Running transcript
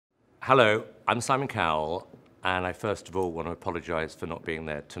Hello, I'm Simon Cowell, and I first of all want to apologize for not being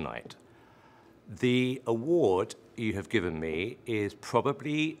there tonight. The award you have given me is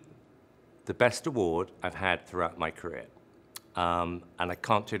probably the best award I've had throughout my career. And I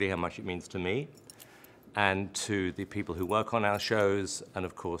can't tell you how much it means to me and to the people who work on our shows and,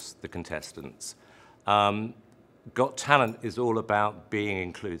 of course, the contestants. Got Talent is all about being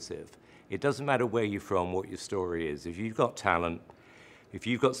inclusive. It doesn't matter where you're from, what your story is. If you've got talent, if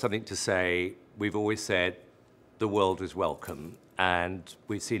you've got something to say, we've always said the world is welcome. And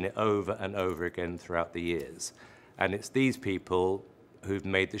we've seen it over and over again throughout the years. And it's these people who've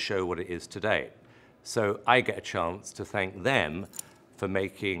made the show what it is today. So I get a chance to thank them for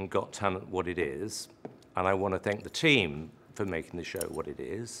making Got Talent what it is. And I want to thank the team for making the show what it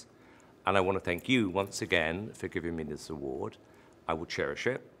is. And I want to thank you once again for giving me this award. I will cherish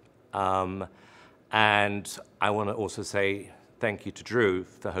it. And I want to also say thank you to Drew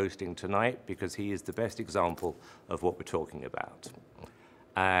for hosting tonight, because he is the best example of what we're talking about.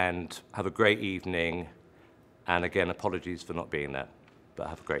 And have a great evening. And again, apologies for not being there, but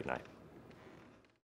have a great night.